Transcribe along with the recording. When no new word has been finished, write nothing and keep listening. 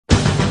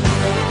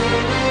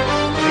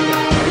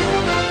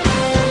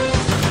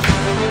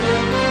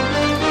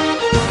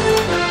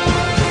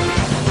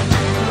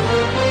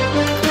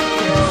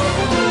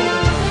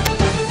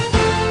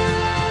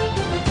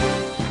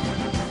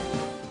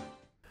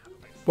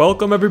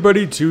Welcome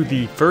everybody to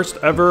the first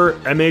ever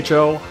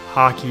MHL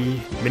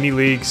Hockey Mini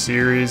League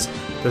Series.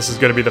 This is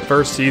going to be the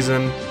first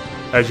season.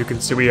 As you can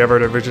see, we have our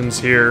divisions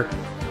here.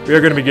 We are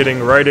going to be getting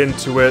right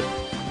into it,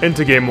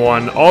 into game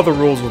one. All the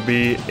rules will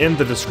be in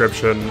the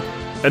description.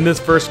 In this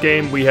first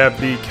game, we have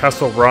the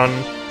Kessel run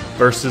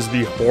versus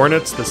the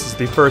Hornets. This is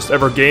the first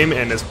ever game,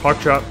 and as puck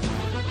drop,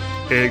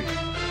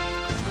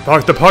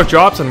 the puck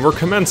drops, and we're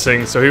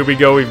commencing. So here we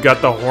go. We've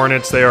got the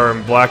Hornets. They are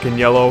in black and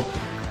yellow.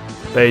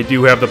 They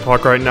do have the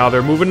puck right now.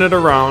 They're moving it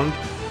around,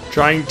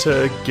 trying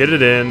to get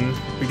it in.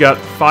 We got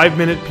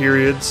 5-minute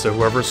periods, so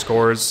whoever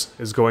scores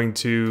is going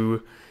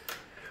to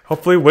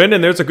hopefully win.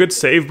 And there's a good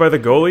save by the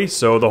goalie.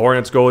 So the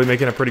Hornets goalie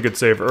making a pretty good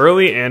save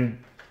early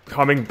and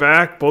coming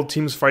back. Both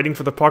teams fighting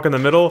for the puck in the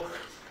middle.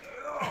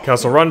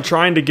 Kessel run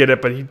trying to get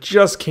it, but he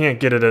just can't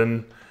get it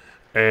in.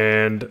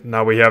 And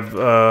now we have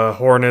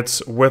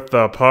Hornets with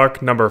the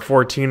puck. Number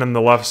 14 on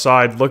the left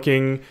side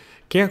looking...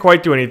 Can't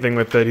quite do anything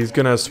with it. He's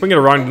going to swing it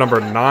around to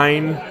number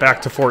 9, back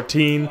to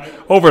 14,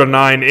 over to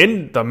 9,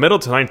 in the middle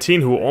to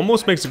 19, who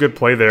almost makes a good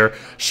play there.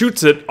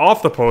 Shoots it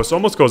off the post,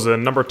 almost goes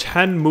in. Number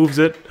 10 moves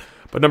it,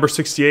 but number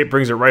 68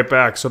 brings it right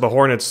back. So the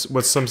Hornets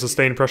with some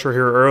sustained pressure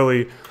here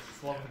early.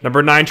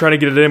 Number 9 trying to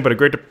get it in, but a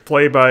great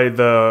play by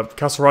the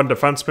Kessel Run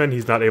defenseman.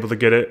 He's not able to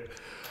get it.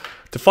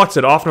 Deflects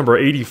it off number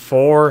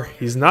 84.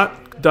 He's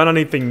not done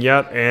anything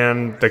yet,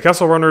 and the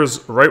Kessel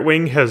Runner's right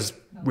wing has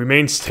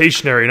remains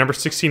stationary. Number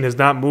 16 has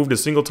not moved a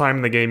single time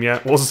in the game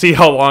yet. We'll see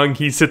how long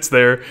he sits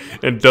there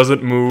and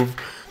doesn't move.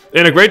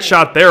 And a great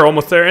shot there,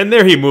 almost there. And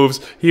there he moves.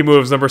 He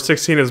moves. Number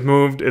 16 has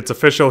moved. It's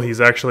official. He's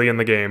actually in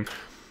the game.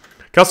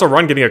 Kessel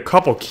Run getting a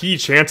couple key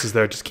chances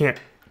there. Just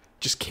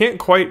can't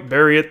quite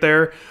bury it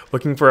there.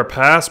 Looking for a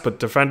pass, but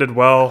defended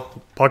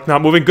well. Puck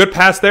not moving. Good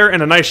pass there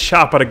and a nice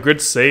shot, but a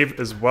good save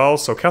as well.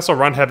 So Kessel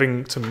Run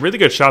having some really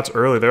good shots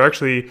early. They're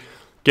actually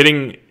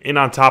getting in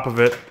on top of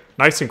it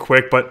nice and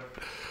quick, but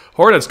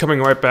Hornets coming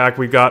right back.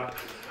 We got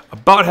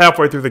about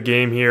halfway through the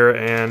game here,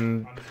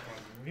 and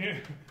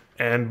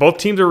both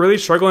teams are really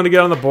struggling to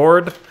get on the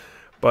board.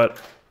 But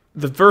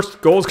the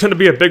first goal is going to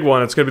be a big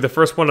one. It's going to be the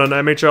first one in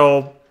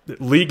MHL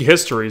League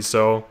history.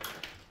 So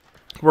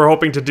we're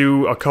hoping to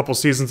do a couple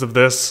seasons of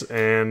this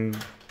and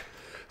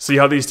see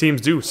how these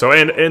teams do. So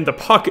and the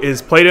puck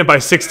is played in by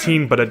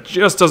 16, but it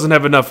just doesn't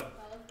have enough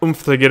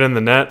oomph to get in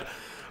the net,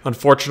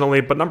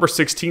 unfortunately. But number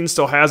 16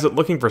 still has it,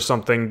 looking for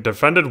something.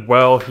 Defended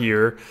well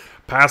here.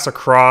 Pass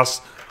across,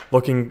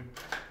 looking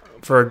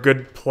for a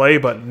good play,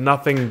 but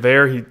nothing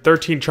there.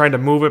 13 trying to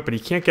move it, but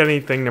he can't get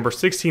anything. Number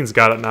 16's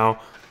got it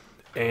now.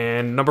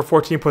 And number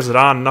 14 puts it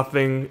on.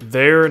 Nothing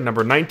there.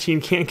 Number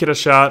 19 can't get a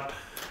shot.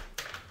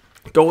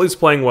 Goalie's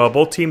playing well.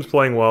 Both teams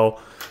playing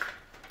well.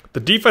 The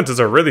defenses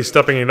are really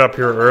stepping it up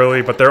here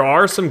early, but there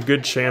are some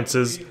good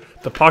chances.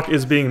 The puck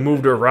is being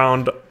moved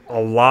around a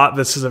lot.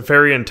 This is a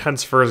very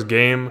intense first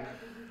game.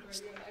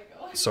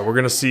 So we're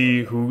going to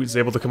see who is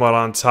able to come out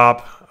on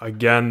top.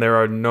 Again, there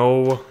are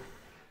no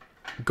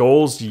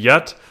goals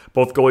yet.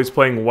 Both goalies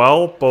playing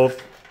well.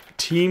 Both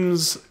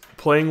teams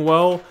playing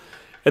well.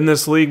 In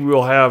this league, we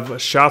will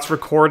have shots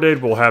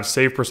recorded. We'll have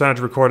save percentage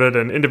recorded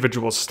and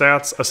individual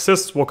stats.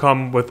 Assists will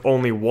come with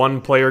only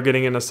one player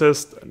getting an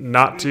assist,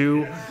 not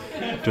two,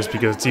 just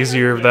because it's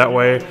easier that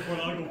way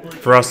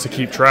for us to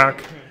keep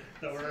track.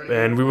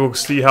 And we will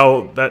see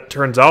how that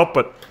turns out,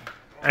 but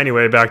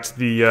anyway, back to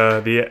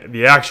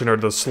the action, or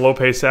the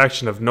slow-paced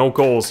action of no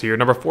goals here.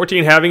 Number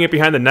 14 having it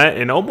behind the net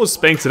and almost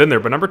spanks it in there,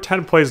 but number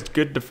 10 plays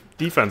good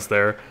defense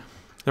there.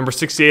 Number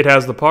 68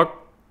 has the puck,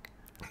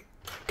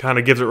 kind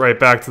of gives it right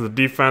back to the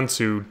defense,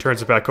 who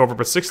turns it back over,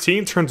 but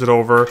 16 turns it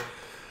over,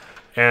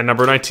 and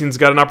number 19's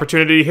got an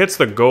opportunity, hits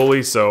the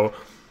goalie, so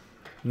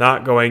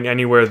not going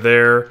anywhere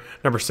there.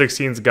 Number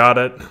 16's got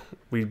it.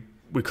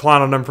 We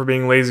clowned on him for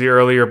being lazy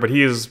earlier, but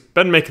he has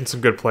been making some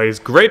good plays.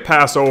 Great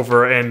pass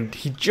over, and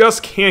he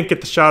just can't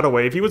get the shot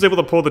away. If he was able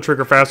to pull the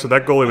trigger faster,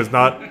 that goalie was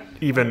not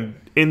even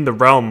in the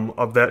realm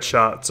of that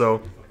shot.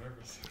 So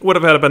would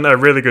have been a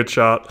really good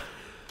shot.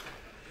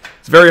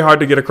 It's very hard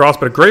to get across,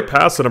 but a great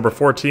pass to number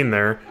 14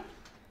 there.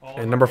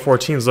 And number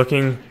 14 is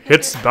looking,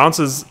 hits,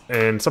 bounces,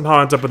 and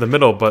somehow ends up in the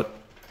middle. But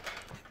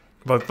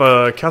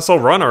the Kessel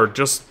Run are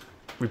just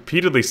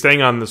repeatedly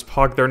staying on this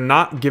puck. They're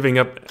not giving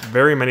up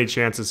very many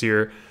chances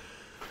here.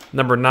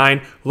 Number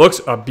 9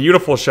 looks a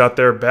beautiful shot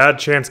there. Bad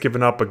chance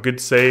given up. A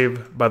good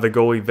save by the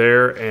goalie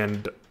there.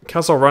 And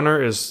Kessel Runner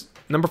is...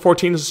 Number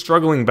 14 is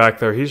struggling back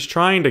there. He's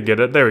trying to get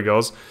it. There he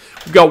goes.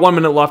 We've got 1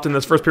 minute left in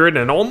this first period,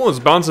 and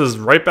almost bounces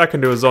right back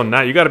into his own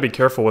net. You got to be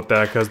careful with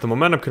that, because the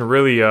momentum can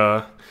really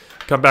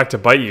come back to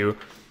bite you.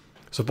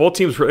 So both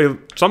teams really...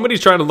 Somebody's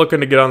trying to look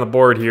in to get on the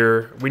board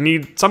here.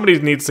 Somebody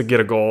needs to get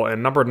a goal,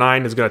 and number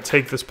 9 is going to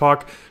take this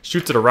puck,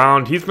 shoots it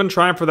around. He's been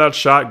trying for that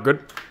shot. Good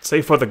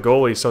save for the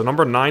goalie. So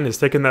number 9 has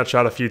taken that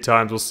shot a few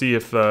times. We'll see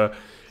if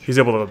he's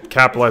able to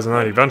capitalize on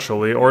that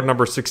eventually. Or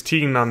number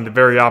 16 on the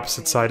very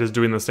opposite side is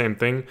doing the same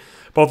thing.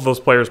 Both of those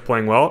players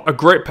playing well. A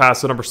great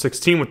pass to number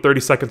 16 with 30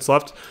 seconds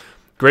left.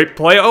 Great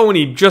play. Oh, and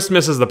he just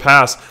misses the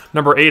pass.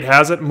 Number 8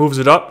 has it, moves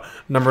it up.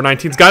 Number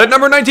 19's got it.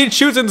 Number 19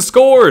 shoots and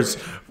scores.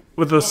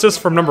 with assist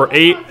from number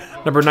 8.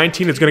 Number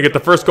 19 is going to get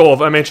the first goal of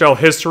MHL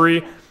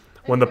history.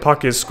 When the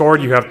puck is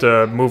scored, you have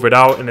to move it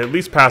out and at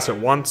least pass it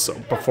once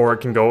before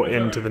it can go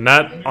into the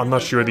net.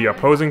 Unless you're the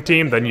opposing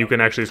team, then you can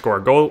actually score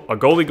a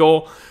goalie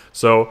goal.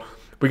 So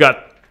we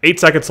got 8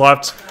 seconds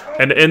left.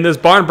 And in this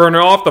barn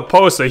burner off the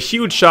post, a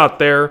huge shot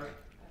there.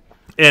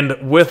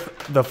 And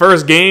with the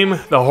first game,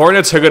 the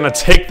Hornets are going to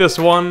take this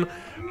one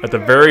at the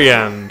very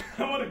end.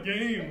 What a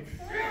game.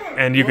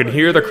 And you can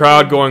hear the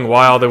crowd going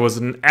wild. It was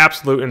an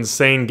absolute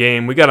insane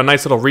game. We got a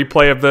nice little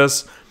replay of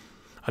this.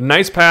 A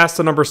nice pass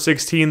to number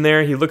 16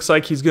 there. He looks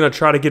like he's going to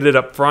try to get it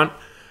up front.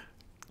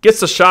 Gets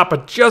the shot,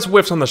 but just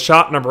whiffs on the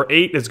shot. Number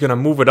 8 is going to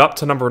move it up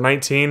to number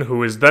 19,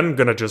 who is then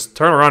going to just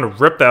turn around and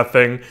rip that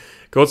thing.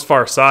 Goes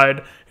far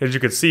side. As you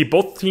can see,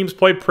 both teams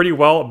played pretty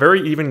well.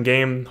 Very even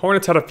game.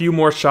 Hornets had a few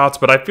more shots,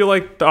 but I feel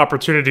like the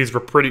opportunities were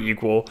pretty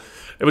equal.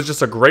 It was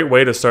just a great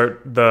way to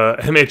start the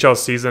MHL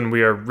season.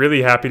 We are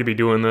really happy to be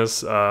doing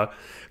this.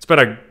 It's been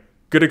a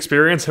good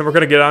experience, and we're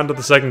going to get on to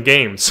the second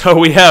game. So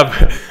we have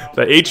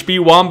the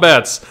HB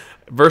Wombats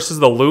versus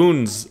the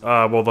Loons.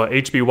 Well, the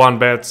HB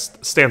Wombats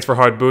stands for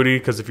hard booty,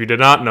 because if you did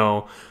not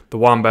know,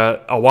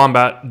 a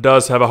wombat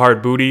does have a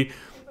hard booty.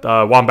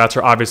 The Wombats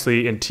are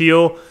obviously in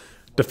teal,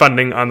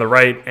 defending on the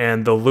right,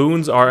 and the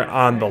Loons are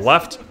on the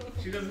left.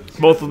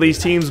 Both of these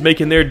teams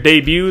making their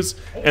debuts,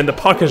 and the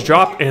puck is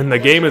dropped, and the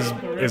game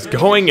is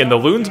going, and the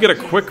Loons get a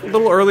quick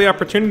little early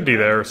opportunity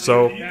there.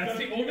 So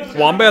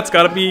Wombats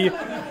gotta be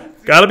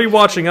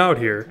watching out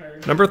here.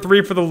 Number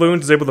 3 for the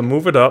Loons is able to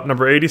move it up.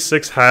 Number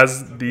 86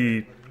 has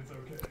the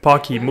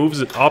puck. He moves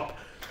it up,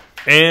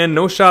 and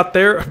no shot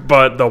there,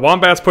 but the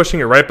Wombats pushing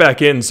it right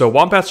back in. So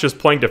Wombats just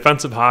playing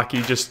defensive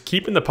hockey, just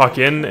keeping the puck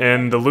in,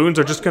 and the Loons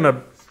are just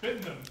gonna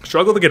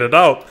struggle to get it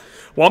out.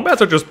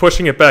 Wombats are just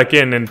pushing it back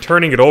in and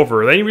turning it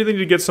over. They really need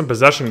to get some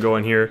possession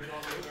going here.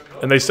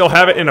 And they still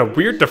have it in a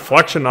weird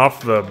deflection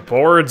off the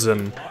boards,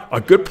 and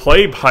a good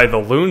play by the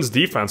Loons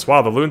defense.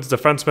 Wow, the Loons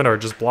defensemen are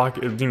just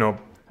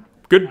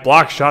good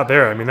block shot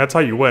there. I mean, that's how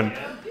you win.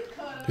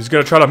 He's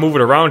going to try to move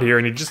it around here,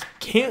 and he just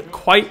can't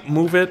quite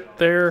move it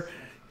there.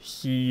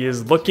 He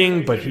is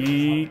looking, but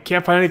he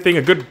can't find anything.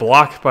 A good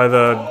block by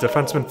the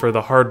defenseman for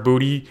the hard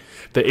booty,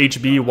 the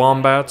HB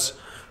Wombats.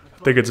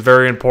 I think it's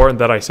very important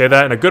that I say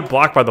that. And a good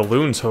block by the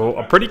Loons, so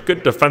a pretty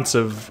good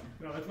defensive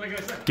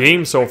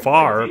game so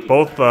far.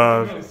 Both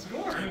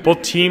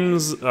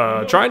teams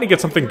trying to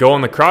get something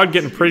going. The crowd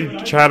getting pretty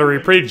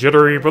chattery, pretty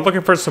jittery. We're looking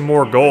for some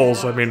more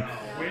goals. I mean,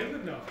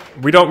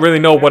 we don't really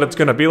know what it's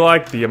going to be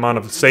like, the amount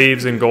of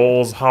saves and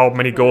goals, how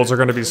many goals are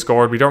going to be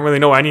scored. We don't really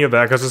know any of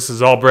that because this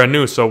is all brand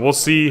new. So we'll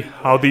see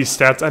how these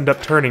stats end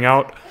up turning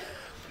out.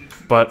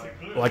 But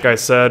like I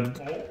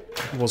said,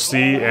 we'll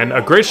see. And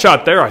a great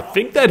shot there. I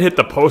think that hit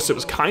the post. It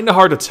was kind of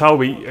hard to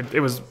tell. It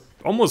was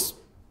almost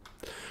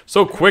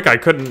so quick I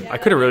couldn't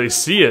really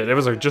see it. It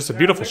was just a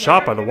beautiful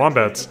shot by the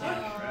Wombats.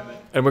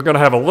 And we're going to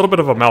have a little bit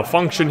of a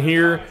malfunction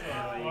here,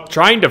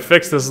 trying to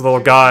fix this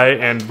little guy,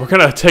 and we're going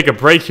to take a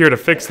break here to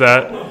fix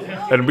that.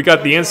 And we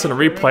got the instant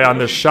replay on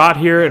this shot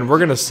here, and we're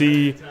going to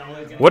see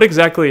what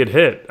exactly it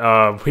hit.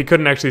 We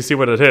couldn't actually see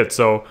what it hit,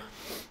 so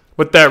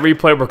with that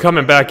replay, we're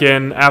coming back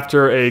in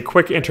after a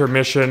quick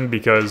intermission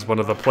because one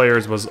of the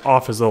players was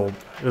off his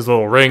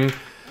little ring.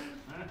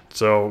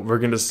 So we're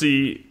going to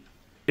see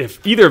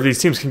if either of these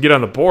teams can get on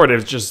the board.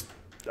 It's just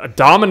a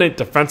dominant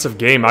defensive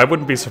game. I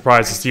wouldn't be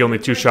surprised to see only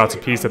 2 shots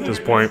apiece at this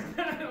point.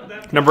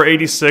 Number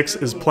 86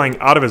 is playing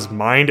out of his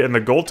mind, and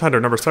the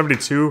goaltender, number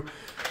 72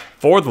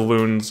 for the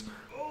Loons,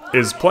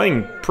 is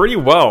playing pretty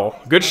well.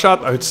 Good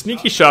shot, a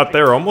sneaky shot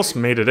there, almost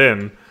made it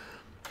in.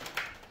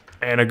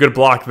 And a good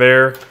block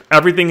there.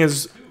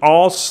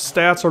 All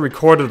stats are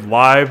recorded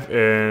live,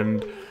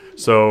 and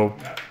so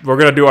we're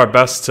going to do our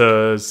best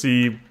to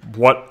see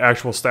what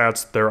actual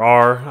stats there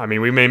are. I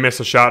mean, we may miss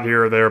a shot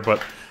here or there,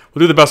 but we'll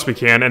do the best we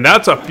can. And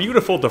that's a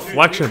beautiful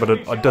deflection, but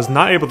it does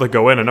not able to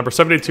go in. And number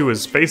 72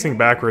 is facing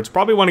backwards.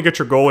 Probably want to get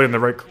your goalie in the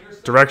right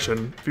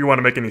direction if you want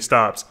to make any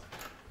stops.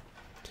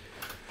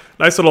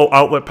 Nice little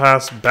outlet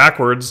pass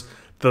backwards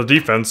to the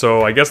defense.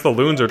 So I guess the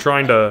Loons are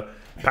trying to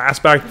pass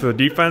back to the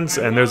defense,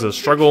 and there's a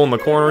struggle in the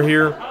corner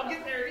here.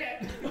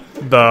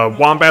 The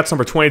Wombats,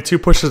 number 22,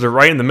 pushes it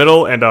right in the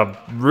middle, and a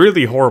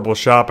really horrible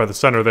shot by the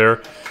center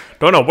there.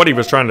 Don't know what he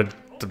was trying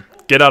to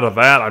get out of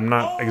that. I'm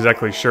not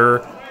exactly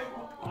sure.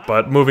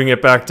 But moving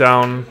it back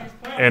down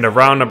and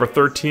around number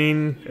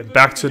 13,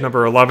 back to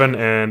number 11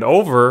 and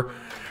over.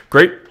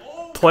 Great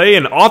play,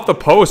 and off the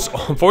post.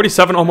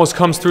 47 almost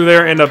comes through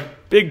there, and a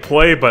big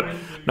play, but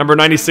number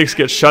 96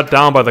 gets shut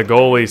down by the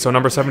goalie. So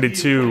number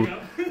 72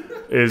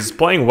 is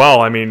playing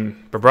well. I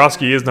mean,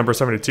 Bobrovsky is number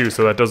 72,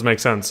 so that does make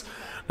sense.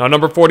 Now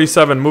number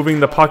 47 moving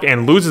the puck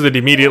and loses it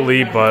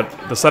immediately, but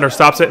the center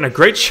stops it, and a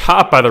great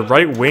shot by the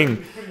right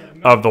wing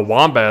of the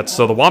Wombats.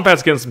 So the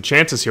Wombats getting some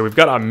chances here. We've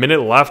got a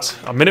minute left,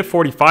 a minute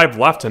 45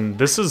 left, and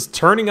this is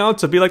turning out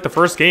to be like the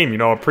first game. You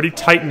know, a pretty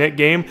tight-knit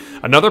game.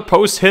 Another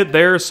post hit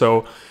there,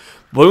 so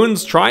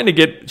Loons trying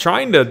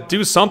to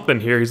do something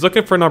here. He's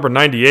looking for number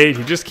 98.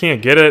 He just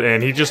can't get it,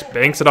 and he just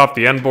banks it off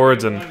the end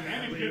boards, and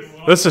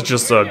This is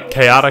just a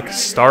chaotic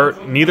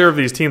start. Neither of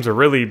these teams are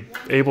really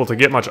able to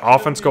get much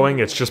offense going.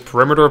 It's just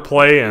perimeter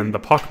play and the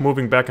puck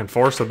moving back and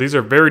forth. So these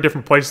are very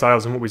different play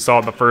styles than what we saw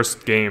in the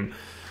first game.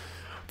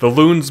 The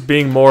Loons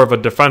being more of a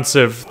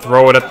defensive,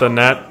 throw it at the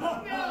net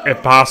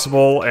if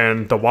possible,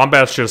 and the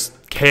Wombats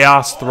just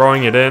chaos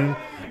throwing it in.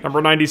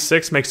 Number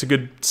 96 makes a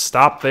good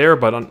stop there,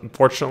 but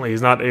unfortunately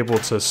he's not able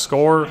to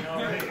score.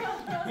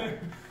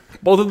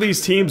 Both of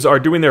these teams are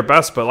doing their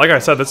best, but like I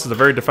said, this is a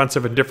very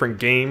defensive and different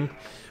game.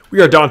 We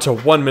are down to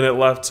 1 minute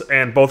left,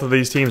 and both of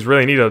these teams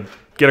really need to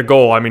get a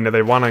goal. I mean,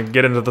 they want to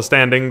get into the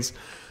standings.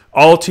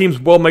 All teams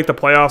will make the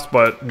playoffs,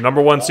 but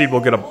number 1 seed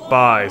will get a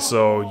bye,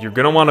 so you're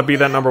going to want to be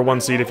that number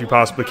 1 seed if you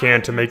possibly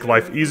can to make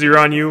life easier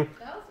on you.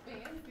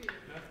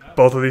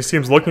 Both of these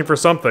teams looking for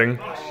something,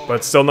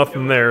 but still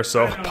nothing there.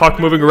 So puck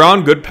moving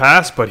around, good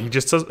pass, but he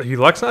just does, he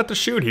likes not to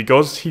shoot. He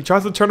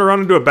tries to turn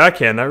around and do a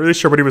backhand. Not really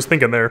sure what he was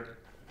thinking there.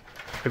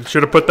 He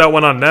should have put that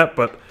one on net,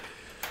 but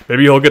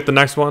maybe he'll get the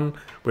next one.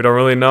 We don't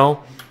really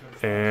know.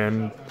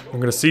 And I'm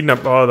going to see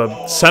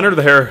the center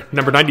there,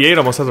 number 98,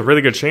 almost has a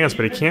really good chance,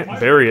 but he can't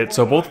bury it.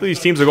 So both of these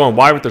teams are going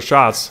wide with their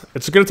shots.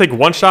 It's going to take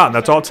one shot, and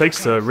that's all it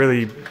takes to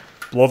really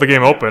blow the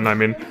game open. I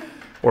mean,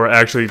 or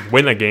actually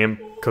win a game,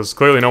 because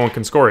clearly no one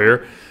can score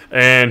here.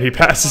 And he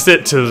passes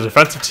it to the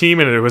defensive team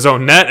into his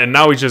own net, and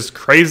now he's just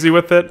crazy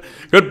with it.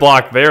 Good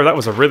block there. That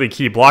was a really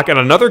key block, and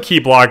another key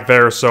block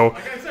there. So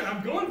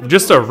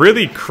just a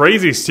really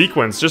crazy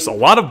sequence. Just a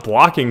lot of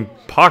blocking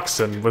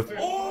pucks, and with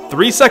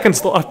 3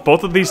 seconds left,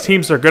 both of these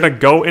teams are going to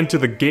go into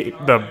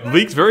the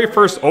league's very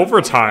first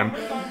overtime.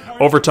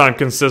 Overtime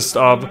consists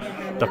of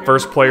the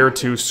first player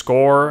to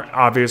score,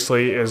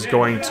 obviously, is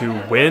going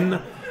to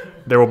win.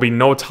 There will be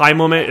no time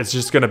limit. It's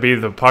just going to be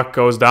the puck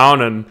goes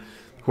down, and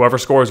whoever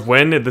scores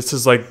win. This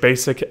is like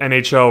basic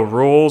NHL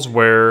rules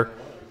where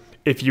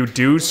if you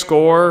do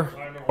score,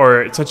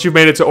 or since you've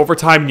made it to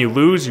overtime and you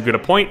lose, you get a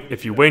point.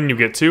 If you win, you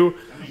get 2.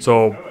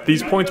 So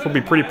these points will be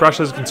pretty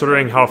precious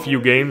considering how few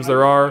games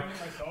there are.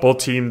 Both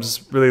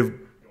teams really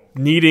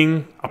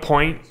needing a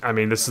point. I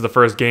mean, this is the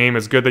first game.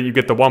 It's good that you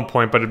get the 1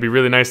 point, but it'd be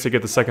really nice to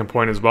get the second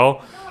point as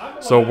well.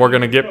 So we're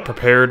going to get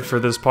prepared for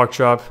this puck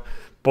drop.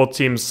 Both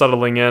teams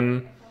settling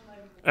in.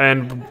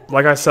 And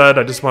like I said,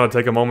 I just want to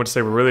take a moment to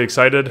say we're really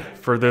excited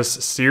for this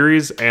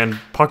series and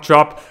puck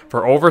drop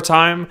for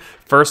overtime.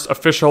 First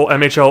official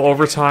MHL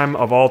overtime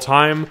of all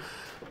time.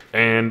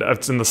 And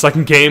it's in the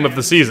second game of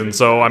the season,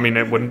 so I mean,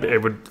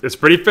 it's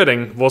pretty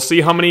fitting. We'll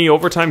see how many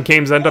overtime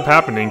games end up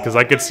happening, because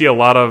I could see a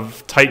lot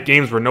of tight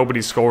games where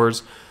nobody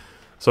scores.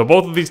 So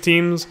both of these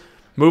teams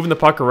moving the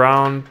puck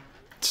around,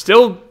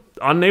 still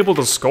unable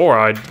to score.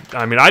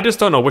 I mean, I just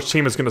don't know which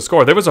team is going to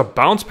score. There was a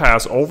bounce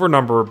pass over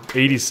number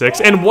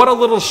 86, and what a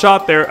little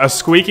shot there! A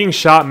squeaking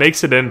shot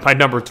makes it in by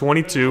number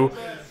 22.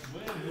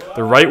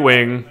 The right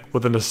wing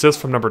with an assist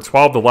from number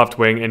 12, the left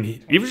wing, and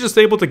he was just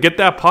able to get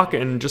that puck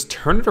and just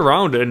turn it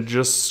around and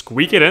just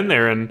squeak it in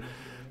there, and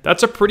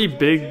that's a pretty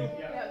big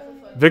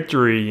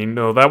victory. You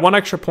know, that one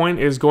extra point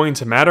is going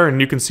to matter, and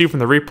you can see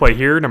from the replay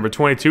here, number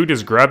 22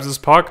 just grabs his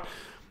puck,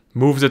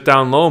 moves it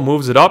down low,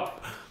 moves it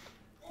up,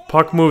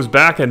 puck moves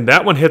back, and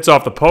that one hits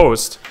off the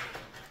post.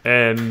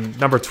 And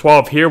number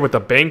 12 here with the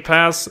bank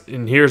pass,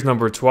 and here's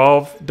number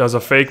 12, does a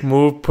fake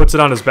move, puts it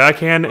on his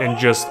backhand, and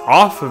just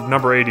off of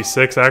number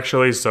 86,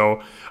 actually.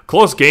 So,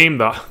 close game.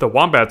 The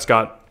Wombats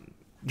got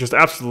just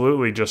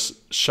absolutely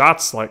just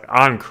shots like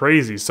on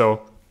crazy.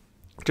 So,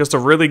 just a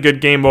really good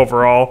game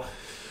overall.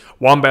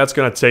 Wombats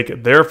going to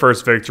take their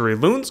first victory.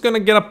 Loons going to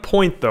get a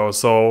point, though,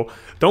 so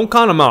don't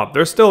count them out.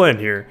 They're still in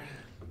here.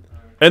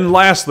 And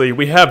lastly,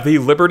 we have the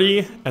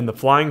Liberty and the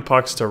Flying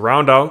Pucks to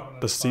round out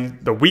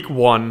the Week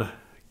 1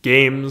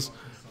 games.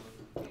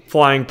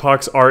 Flying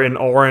Pucks are in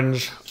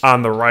orange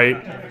on the right,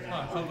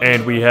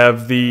 and we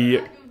have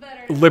the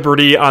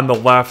Liberty on the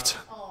left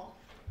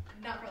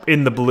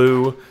in the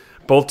blue.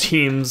 Both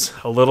teams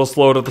a little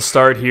slow to the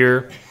start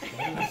here.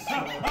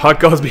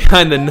 Puck goes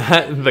behind the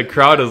net, and the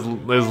crowd is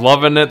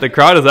loving it. The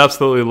crowd is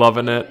absolutely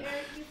loving it,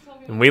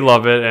 and we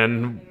love it.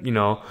 And you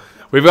know,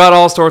 we've got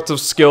all sorts of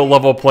skill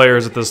level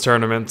players at this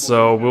tournament,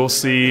 so we'll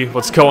see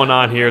what's going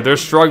on here. They're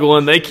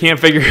struggling. They can't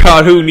figure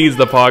out who needs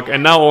the puck,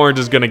 and now Orange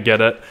is going to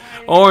get it.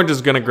 Orange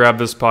is going to grab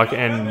this puck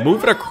and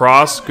move it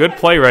across. Good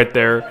play right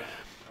there.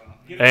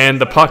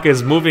 And the puck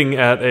is moving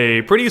at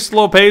a pretty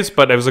slow pace,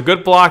 but it was a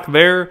good block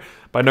there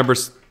by number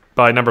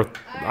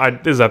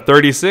is that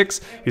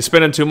 36? He's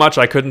spinning too much.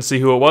 I couldn't see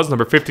who it was.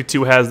 Number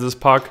 52 has this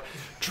puck,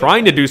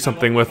 trying to do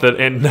something with it,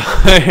 and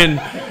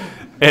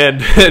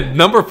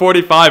number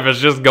 45 is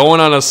just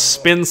going on a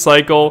spin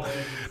cycle.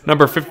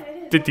 Number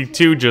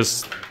 52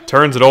 just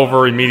turns it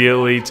over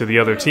immediately to the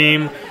other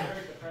team.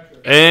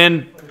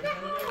 And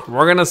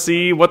we're going to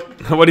see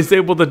what he's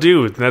able to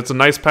do. That's a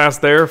nice pass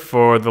there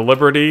for the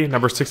Liberty.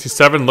 Number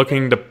 67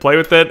 looking to play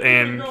with it,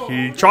 and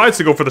he tries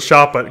to go for the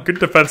shot, but good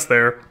defense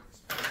there.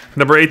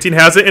 Number 18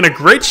 has it in a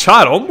great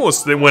shot.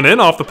 Almost it went in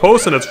off the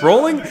post and it's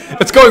rolling.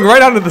 It's going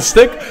right onto the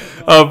stick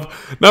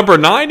of number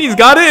 9. He's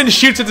got it and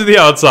shoots it to the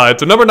outside.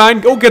 So number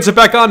 9 gets it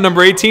back on.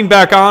 Number 18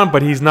 back on,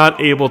 but he's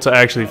not able to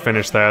actually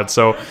finish that.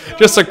 So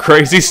just a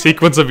crazy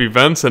sequence of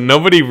events, and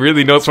nobody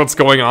really knows what's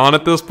going on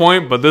at this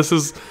point. But this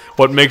is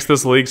what makes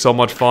this league so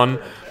much fun.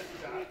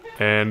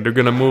 And they're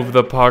going to move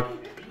the puck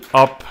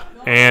up,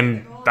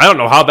 and I don't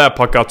know how that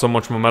puck got so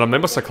much momentum. They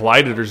must have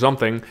collided or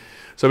something.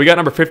 So we got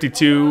number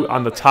 52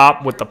 on the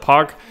top with the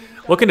puck,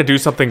 looking to do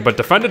something, but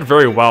defended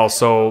very well.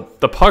 So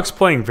the puck's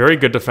playing very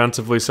good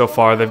defensively so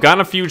far. They've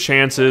gotten a few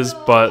chances,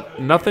 but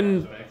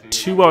nothing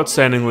too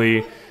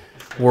outstandingly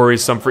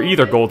worrisome for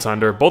either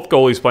goaltender. Both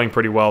goalies playing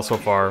pretty well so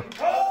far.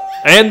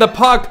 And the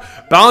puck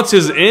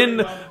bounces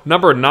in.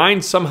 Number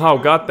 9 somehow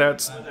got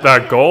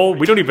that goal.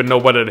 We don't even know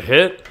what it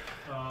hit.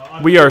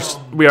 We are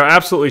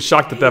absolutely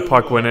shocked that that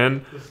puck went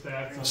in.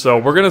 So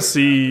we're going to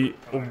see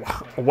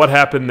what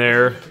happened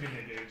there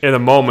in a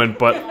moment,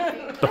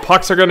 but the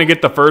pucks are going to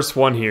get the first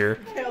one here.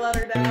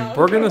 And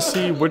we're going to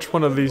see which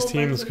one of these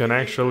teams can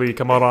actually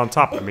come out on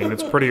top. I mean,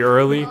 it's pretty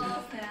early.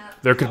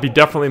 There could be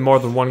definitely more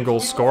than one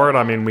goal scored.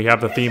 I mean, we have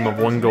the theme of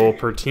 1 goal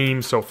per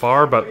team so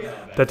far, but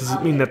that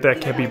doesn't mean that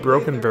that can be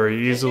broken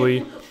very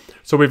easily.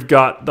 So we've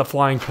got the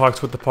flying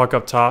pucks with the puck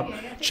up top.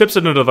 Chips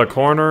it into the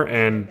corner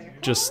and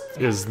just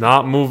is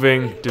not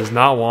moving, does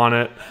not want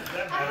it.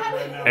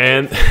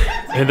 And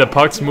the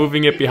puck's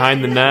moving it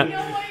behind the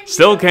net.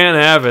 Still can't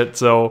have it,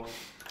 so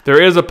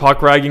there is a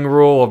puck ragging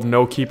rule of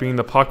no keeping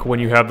the puck when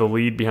you have the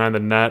lead behind the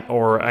net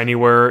or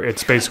anywhere.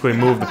 It's basically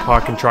move the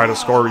puck and try to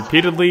score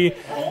repeatedly.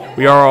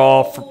 We are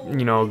all,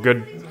 you know,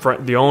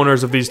 the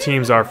owners of these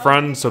teams are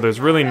friends, so there's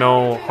really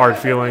no hard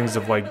feelings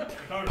of like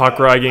puck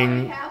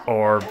ragging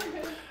or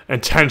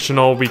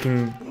intentional. We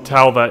can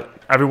tell that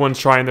everyone's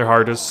trying their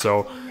hardest,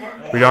 so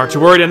we aren't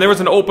too worried. And there was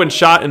an open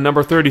shot, and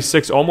number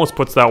 36 almost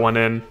puts that one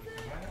in.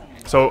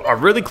 So a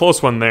really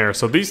close one there.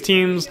 So these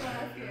teams,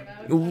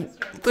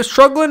 they're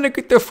struggling to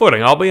get their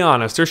footing, I'll be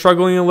honest. They're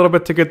struggling a little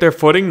bit to get their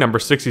footing. Number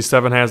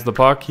 67 has the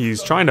puck.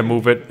 He's trying to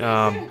move it,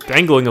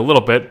 dangling a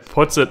little bit,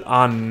 puts it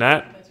on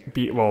net,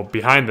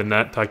 behind the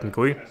net,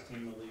 technically.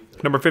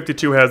 Number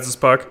 52 has this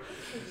puck.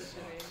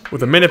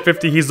 With a minute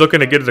 50, he's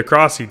looking to get it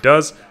across. He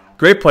does.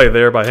 Great play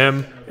there by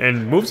him,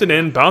 and moves it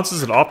in,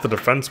 bounces it off the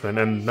defenseman,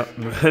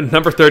 and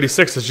number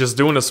 36 is just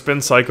doing a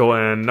spin cycle,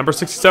 and number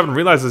 67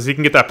 realizes he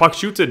can get that puck,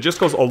 shoots it, just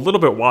goes a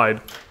little bit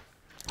wide.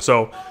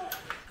 So,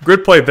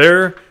 good play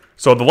there.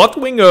 So the left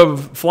wing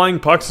of Flying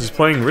Pucks is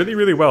playing really,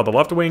 really well. The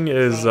left wing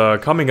is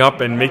coming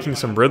up and making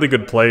some really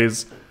good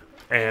plays,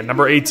 and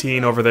number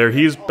 18 over there,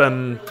 he's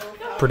been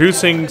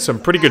producing some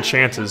pretty good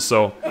chances,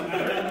 so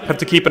have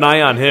to keep an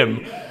eye on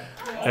him.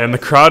 And the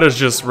crowd is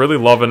just really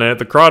loving it.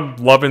 The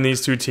crowd loving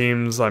these two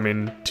teams. I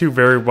mean, two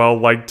very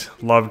well-liked,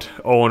 loved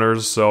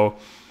owners. So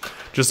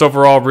just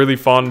overall really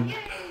fun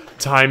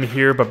time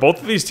here. But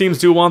both of these teams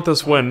do want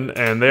this win,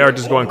 and they are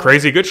just going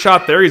crazy. Good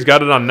shot there. He's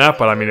got it on net,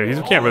 but I mean,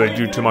 he can't really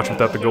do too much with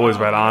that. The goalie's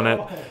right on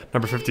it.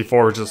 Number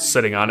 54 is just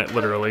sitting on it,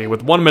 literally.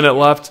 With 1 minute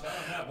left,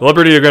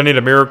 Liberty are going to need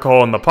a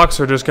miracle, and the Pucks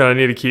are just going to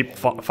need to keep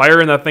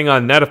firing that thing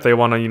on net if they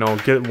want to, you know,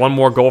 get one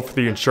more goal for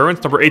the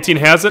insurance. Number 18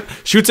 has it,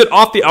 shoots it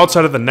off the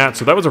outside of the net,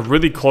 so that was a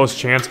really close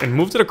chance, and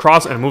moves it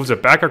across and moves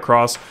it back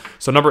across.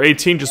 So number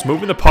 18 just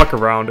moving the puck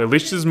around, at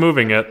least she's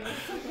moving it.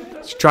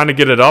 She's trying to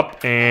get it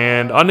up,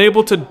 and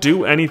unable to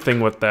do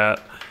anything with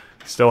that.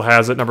 Still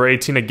has it, number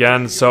 18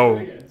 again,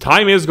 so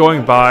time is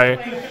going by.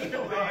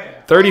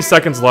 30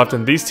 seconds left,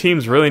 and these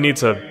teams really need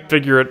to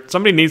figure it.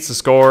 Somebody needs to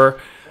score.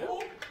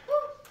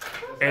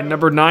 And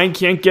number 9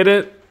 can't get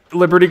it.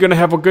 Liberty going to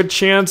have a good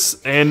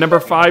chance. And number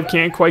 5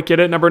 can't quite get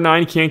it. Number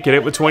 9 can't get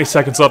it. With 20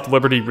 seconds left,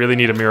 Liberty really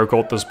need a miracle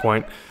at this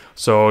point.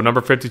 So number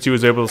 52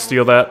 is able to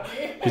steal that.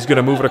 He's going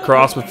to move it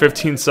across with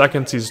 15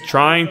 seconds. He's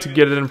trying to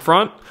get it in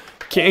front.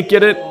 Can't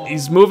get it.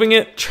 He's moving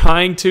it.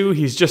 Trying to.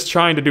 He's just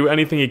trying to do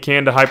anything he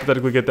can to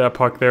hypothetically get that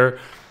puck there.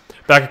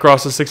 Back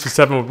across to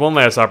 67 with one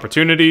last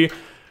opportunity.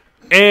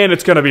 And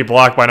it's going to be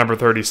blocked by number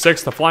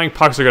 36. The Flying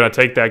Pucks are going to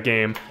take that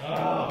game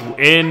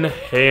in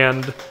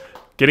hand,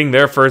 getting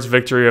their first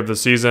victory of the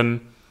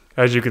season.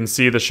 As you can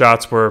see, the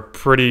shots were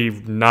pretty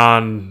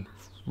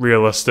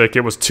non-realistic.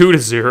 It was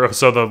 2-0,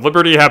 so the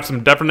Liberty have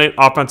some definite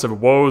offensive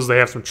woes. They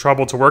have some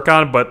trouble to work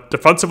on, but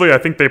defensively, I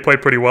think they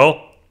played pretty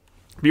well.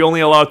 We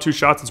only allowed 2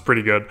 shots. It's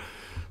pretty good.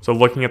 So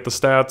looking at the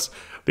stats,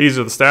 these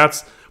are the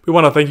stats. We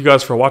want to thank you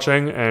guys for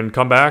watching, and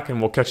come back,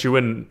 and we'll catch you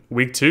in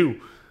week 2.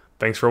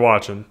 Thanks for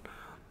watching.